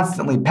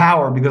constantly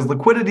power, because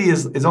liquidity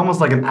is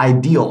almost like an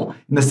ideal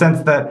in the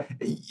sense that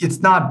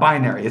it's not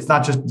binary. It's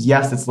not just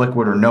yes, it's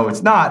liquid or no,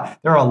 it's not.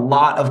 There are a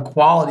lot of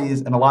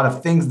qualities and a lot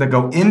of things that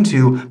go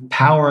into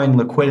powering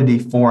liquidity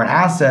for an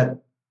asset.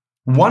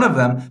 One of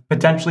them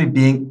potentially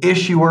being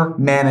issuer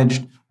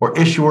managed or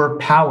issuer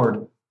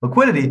powered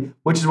liquidity,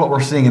 which is what we're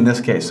seeing in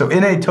this case. So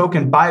in a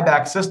token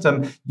buyback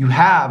system, you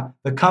have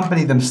the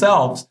company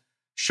themselves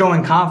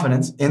showing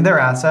confidence in their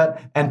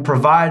asset and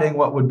providing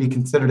what would be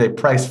considered a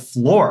price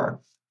floor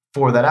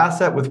for that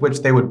asset with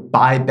which they would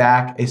buy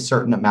back a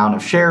certain amount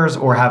of shares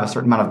or have a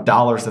certain amount of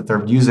dollars that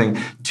they're using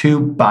to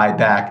buy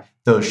back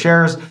those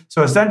shares.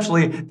 So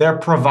essentially, they're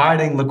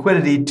providing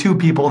liquidity to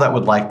people that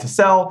would like to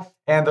sell,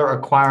 and they're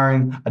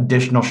acquiring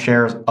additional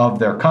shares of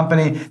their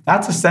company.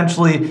 That's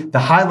essentially the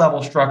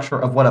high-level structure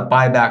of what a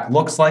buyback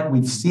looks like.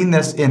 We've seen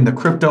this in the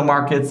crypto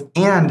markets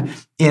and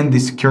in the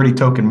security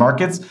token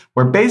markets,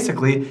 where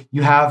basically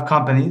you have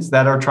companies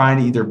that are trying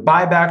to either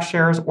buy back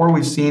shares, or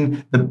we've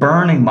seen the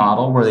burning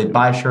model where they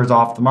buy shares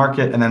off the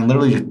market and then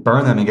literally just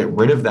burn them and get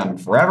rid of them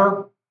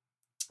forever.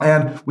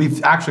 And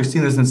we've actually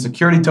seen this in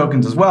security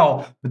tokens as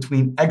well,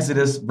 between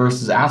Exodus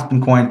versus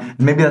Aspen Coin. And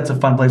maybe that's a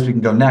fun place we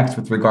can go next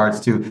with regards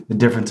to the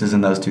differences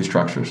in those two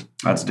structures.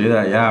 Let's do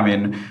that. Yeah, I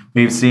mean,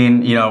 we've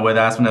seen, with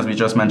Aspen, as we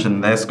just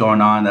mentioned, this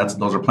going on.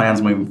 Those are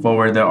plans moving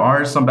forward. There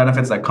are some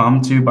benefits that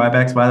come to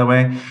buybacks, by the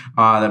way,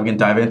 that we can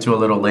dive into a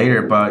little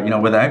later. But,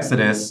 with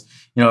Exodus,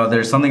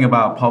 there's something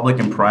about public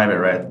and private,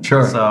 right?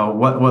 Sure. So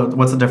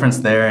what's the difference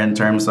there in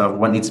terms of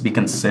what needs to be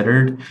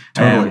considered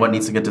and what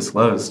needs to get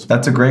disclosed?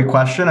 That's a great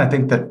question. I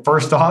think that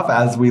first off,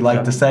 as we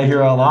like to say here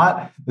a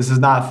lot, this is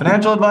not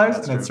financial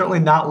advice, and it's certainly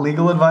not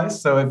legal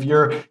advice. So if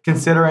you're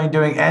considering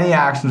doing any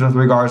actions with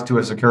regards to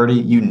a security,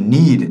 you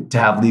need to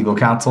have legal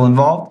counsel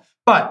involved.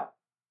 But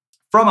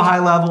from a high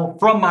level,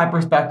 from my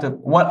perspective,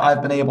 what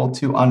I've been able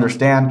to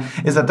understand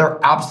is that there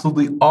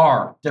absolutely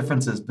are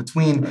differences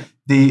between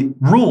the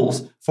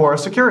rules for a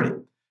security.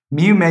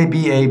 You may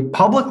be a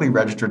publicly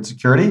registered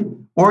security,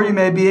 or you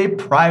may be a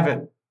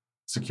private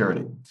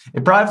security. A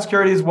private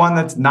security is one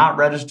that's not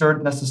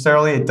registered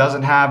necessarily. It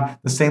doesn't have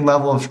the same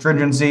level of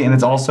stringency, and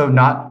it's also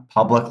not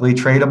publicly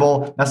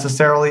tradable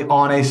necessarily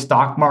on a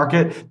stock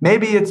market.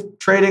 Maybe it's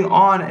trading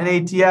on an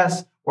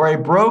ATS or a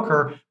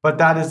broker, but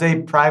that is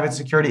a private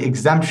security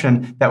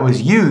exemption that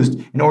was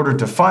used in order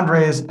to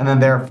fundraise and then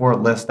therefore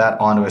list that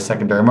onto a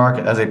secondary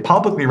market. As a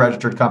publicly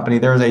registered company,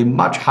 there is a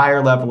much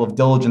higher level of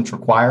diligence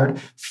required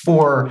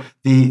for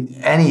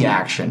any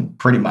action,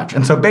 pretty much.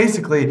 And so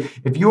basically,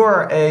 if you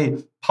are a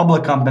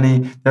public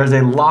company, there's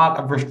a lot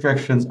of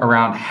restrictions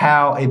around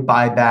how a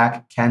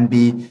buyback can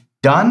be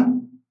done.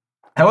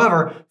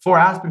 However, for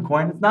Aspen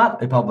Coin, it's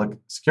not a public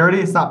security.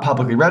 It's not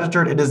publicly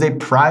registered. It is a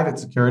private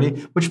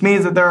security, which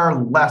means that there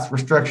are less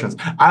restrictions.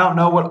 I don't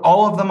know what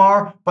all of them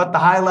are, but the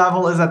high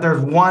level is that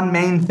there's one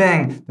main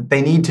thing that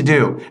they need to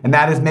do, and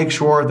that is make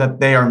sure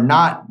that they are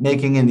not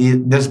making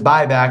this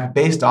buyback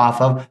based off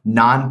of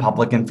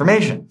non-public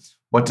information.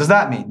 What does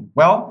that mean?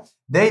 Well,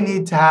 they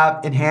need to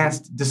have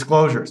enhanced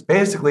disclosures,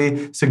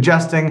 basically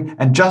suggesting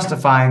and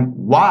justifying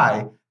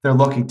why they're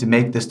looking to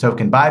make this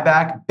token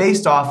buyback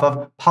based off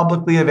of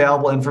publicly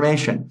available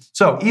information.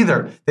 So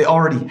either they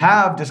already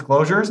have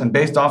disclosures and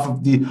based off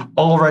of the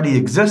already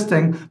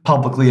existing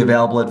publicly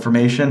available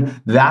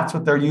information, that's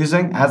what they're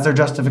using as their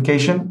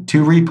justification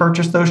to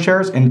repurchase those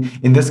shares. And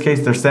in this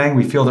case, they're saying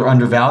we feel they're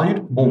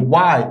undervalued. Well,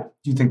 why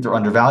do you think they're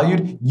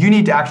undervalued? You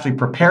need to actually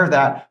prepare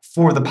that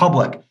for the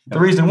public. The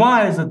reason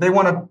why is that they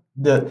want to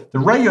the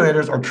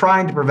regulators are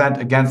trying to prevent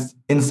against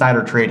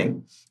insider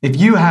trading. If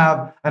you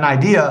have an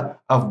idea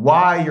of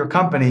why your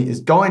company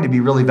is going to be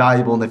really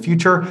valuable in the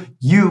future,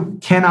 you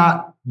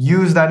cannot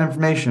use that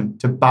information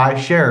to buy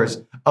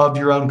shares of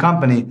your own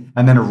company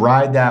and then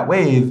ride that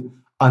wave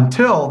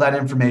until that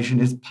information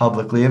is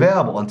publicly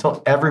available,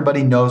 until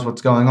everybody knows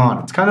what's going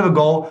on. It's kind of a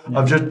goal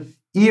of just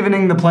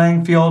evening the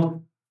playing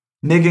field,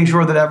 making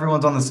sure that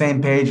everyone's on the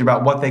same page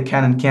about what they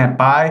can and can't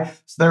buy.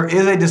 So there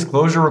is a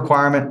disclosure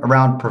requirement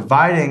around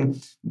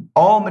providing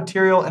all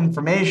material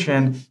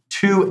information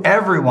to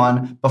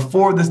everyone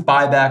before this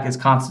buyback is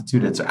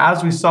constituted. So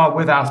as we saw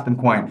with Aspen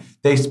Coin,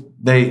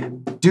 they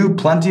do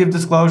plenty of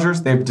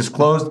disclosures. They've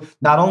disclosed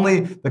not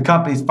only the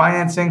company's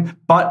financing,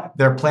 but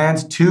their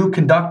plans to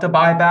conduct a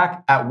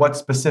buyback, at what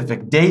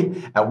specific date,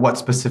 at what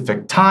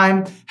specific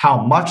time, how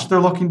much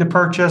they're looking to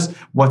purchase,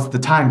 what's the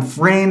time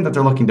frame that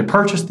they're looking to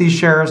purchase these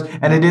shares,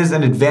 and it is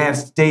an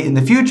advanced date in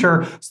the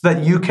future so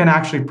that you can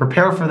actually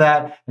prepare for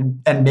that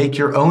and make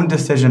your own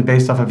decision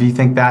based off of if you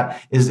think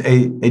that is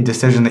a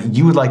decision that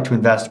you would like to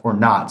invest or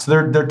not.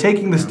 So they're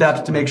taking the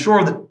steps to make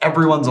sure that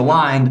everyone's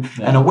aligned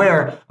and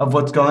aware of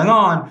what's going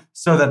on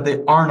so that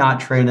they are not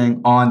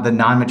trading on the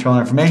non-material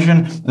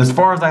information. And as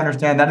far as I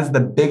understand, that is the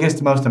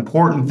biggest, most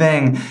important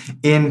thing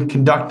in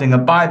conducting a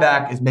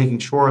buyback, is making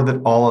sure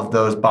that all of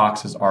those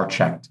boxes are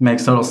checked.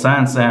 Makes total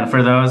sense. And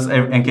for those,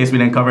 in case we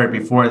didn't cover it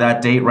before,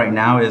 that date right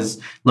now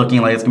is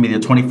looking like it's going to be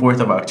the 24th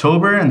of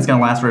October, and it's going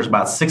to last for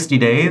about 60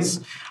 days.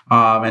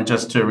 And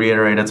just to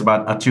reiterate, it's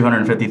about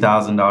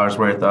 $250,000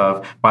 worth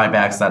of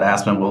buybacks that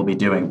Aspen will be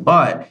doing.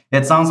 But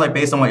it sounds like,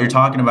 based on what you're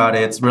talking about,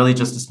 it's really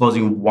just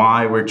disclosing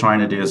why we're trying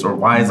to do this, or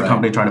why is the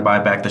company trying to buy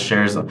back the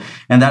shares.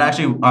 And that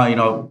actually,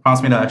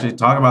 prompts me to actually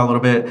talk about a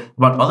little bit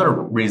about other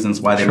reasons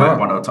why they might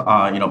want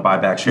to, buy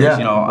back shares.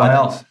 Yeah. What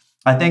else?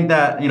 I think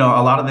that, a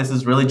lot of this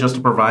is really just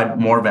to provide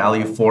more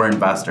value for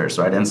investors,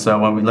 right? And so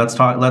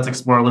let's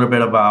explore a little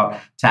bit about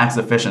tax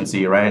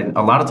efficiency, right?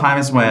 A lot of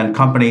times when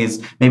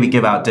companies maybe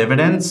give out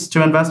dividends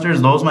to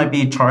investors, those might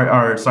be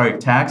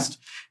taxed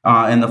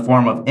in the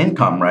form of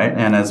income, right?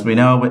 And as we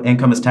know,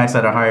 income is taxed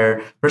at a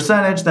higher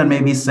percentage than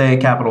maybe, say,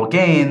 capital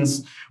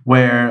gains,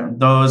 where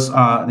those,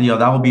 that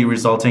will be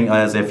resulting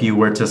as if you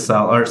were to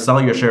sell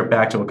your share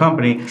back to a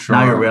company. Sure.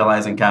 Now you're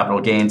realizing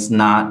capital gains,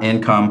 not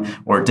income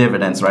or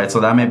dividends, right? So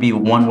that may be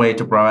one way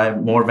to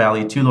provide more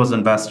value to those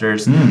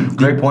investors.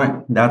 Great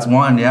point. That's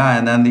one, yeah.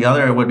 And then the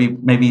other would be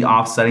maybe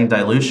offsetting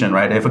dilution,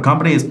 right? If a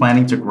company is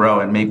planning to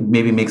grow and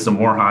maybe make some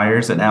more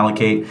hires and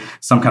allocate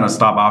some kind of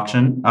stock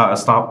options,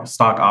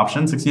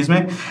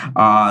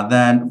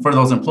 then for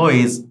those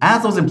employees,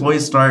 as those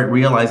employees start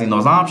realizing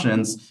those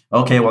options,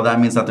 okay, well, that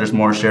means that there's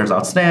more shares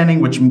outstanding,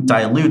 which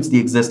dilutes the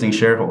existing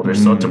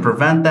shareholders. So to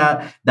prevent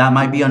that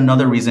might be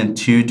another reason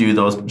to do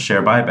those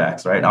share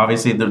buybacks, right?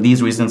 Obviously,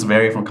 these reasons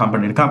vary from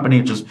company to company,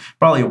 which is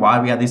probably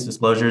why we have these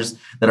disclosures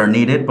that are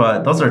needed.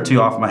 But those are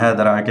two off my head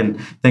that I can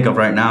think of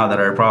right now that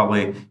are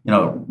probably,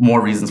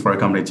 more reasons for a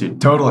company to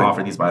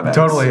offer these buybacks.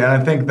 Totally. And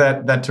I think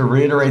that to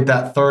reiterate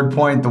that third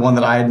point, the one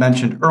that I had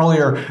mentioned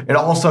earlier, it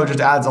also just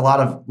adds a lot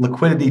of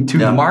liquidity to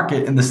the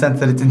market, in the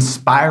sense that it's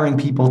inspiring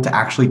people to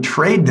actually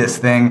trade this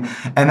thing.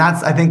 And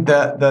that's, I think,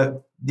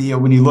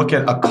 when you look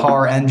at a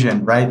car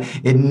engine, right,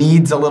 it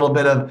needs a little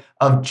bit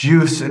of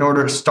juice in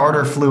order,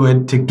 starter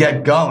fluid, to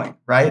get going,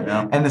 right?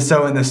 Yeah. And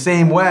so in the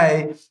same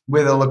way,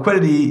 with a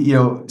liquidity,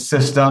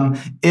 system,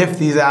 if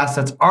these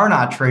assets are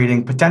not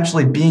trading,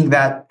 potentially being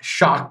that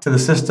shock to the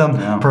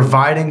system,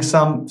 providing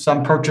some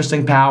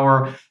purchasing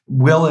power,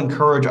 will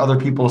encourage other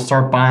people to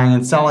start buying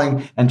and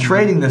selling and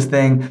trading this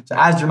thing. So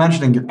as you're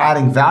mentioning, you're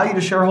adding value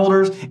to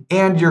shareholders,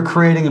 and you're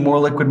creating a more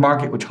liquid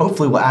market, which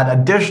hopefully will add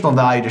additional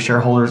value to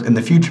shareholders in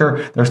the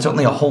future. There's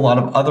certainly a whole lot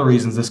of other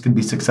reasons this could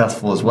be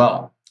successful as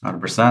well.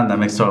 100%. That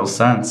makes total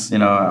sense.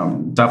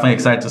 I'm definitely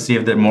excited to see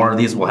if more of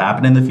these will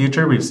happen in the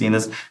future. We've seen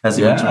this, as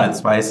you mentioned, with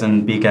Spice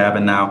and BCAP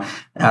and now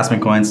Aspen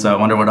Coin. So I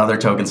wonder what other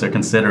tokens are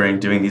considering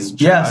doing these.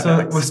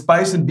 So with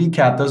Spice and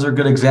BCAP, those are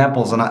good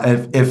examples. And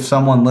if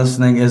someone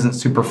listening isn't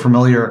super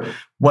familiar,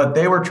 what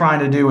they were trying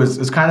to do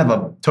is kind of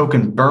a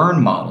token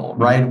burn model,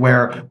 right?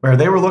 Where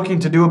they were looking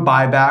to do a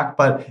buyback,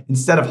 but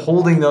instead of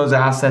holding those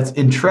assets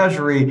in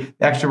treasury,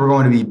 they actually were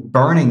going to be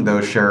burning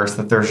those shares, so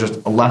that there's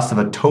just less of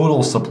a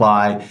total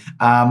supply.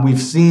 We've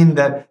seen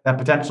that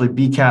potentially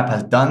BCAP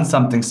has done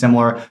something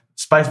similar.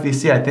 Spice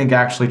VC, I think,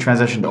 actually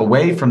transitioned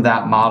away from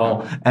that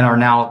model and are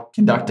now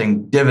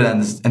conducting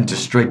dividends into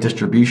straight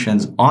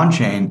distributions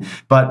on-chain.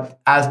 But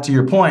as to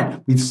your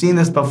point, we've seen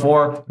this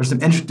before. There's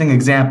some interesting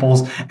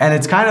examples, and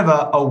it's kind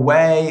of a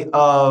way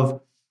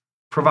of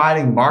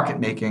providing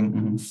market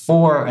making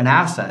for an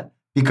asset.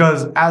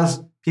 Because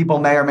as people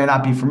may or may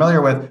not be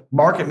familiar with,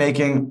 market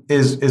making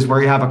is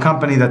where you have a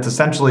company that's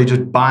essentially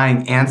just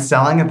buying and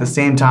selling at the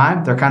same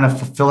time. They're kind of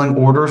fulfilling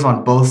orders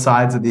on both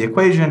sides of the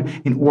equation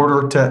in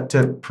order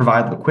to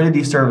provide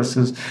liquidity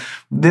services.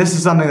 This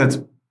is something that's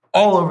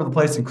all over the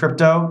place in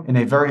crypto in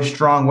a very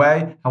strong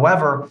way.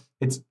 However,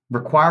 it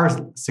requires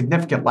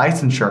significant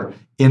licensure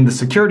in the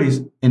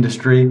securities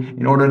industry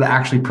in order to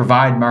actually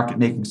provide market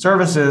making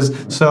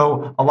services.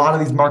 So a lot of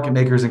these market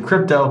makers in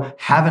crypto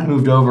haven't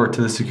moved over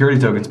to the security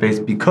token space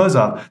because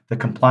of the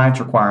compliance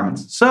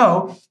requirements.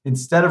 So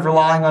instead of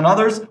relying on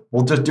others,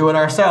 we'll just do it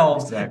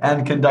ourselves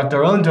and conduct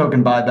our own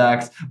token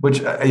buybacks, which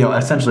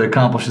essentially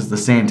accomplishes the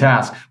same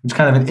task, which is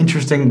kind of an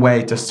interesting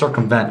way to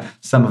circumvent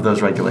some of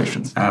those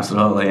regulations.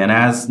 Absolutely. And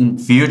as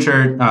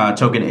future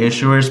token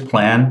issuers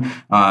plan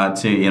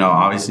to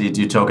obviously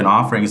do token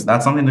offerings,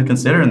 that's something to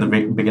consider in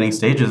the beginning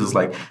stages. Is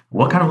like,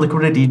 what kind of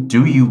liquidity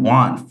do you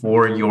want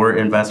for your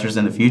investors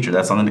in the future?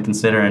 That's something to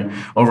consider. And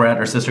over at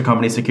our sister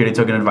company, Security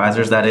Token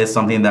Advisors, that is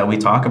something that we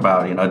talk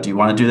about. Do you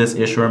want to do this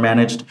issuer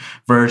managed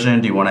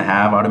version? Do you want to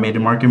have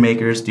automated market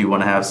makers? Do you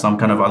want to have some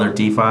kind of other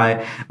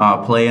DeFi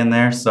play in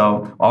there?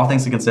 So all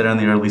things to consider in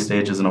the early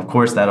stages. And of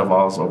course, that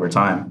evolves over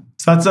time.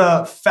 So that's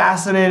a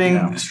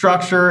fascinating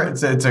structure.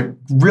 It's a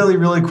really,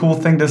 really cool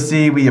thing to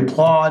see. We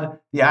applaud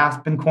the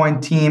Aspen Coin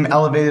team,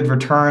 Elevated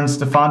Returns,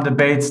 Stefan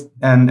Debates,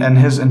 and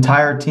his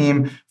entire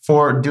team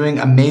for doing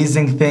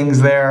amazing things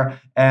there.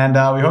 And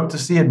we hope to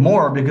see it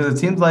more because it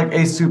seems like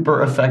a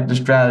super effective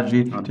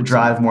strategy 100%. To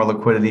drive more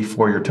liquidity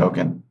for your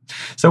token.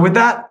 So with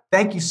that,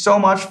 thank you so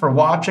much for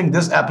watching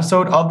this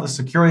episode of the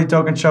Security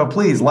Token Show.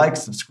 Please like,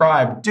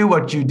 subscribe, do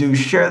what you do,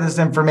 share this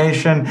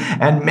information,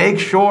 and make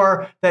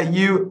sure that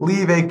you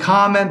leave a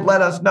comment.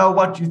 Let us know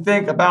what you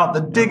think about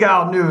the Dig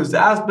Out news,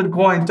 Aspen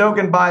Coin,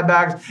 token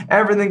buybacks,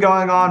 everything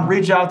going on.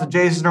 Reach out to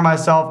Jason or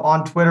myself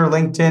on Twitter,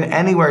 LinkedIn,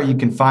 anywhere you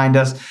can find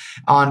us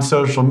on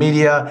social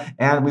media.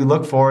 And we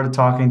look forward to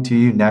talking to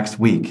you next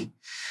week.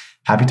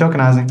 Happy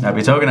tokenizing. Happy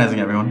tokenizing,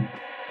 everyone.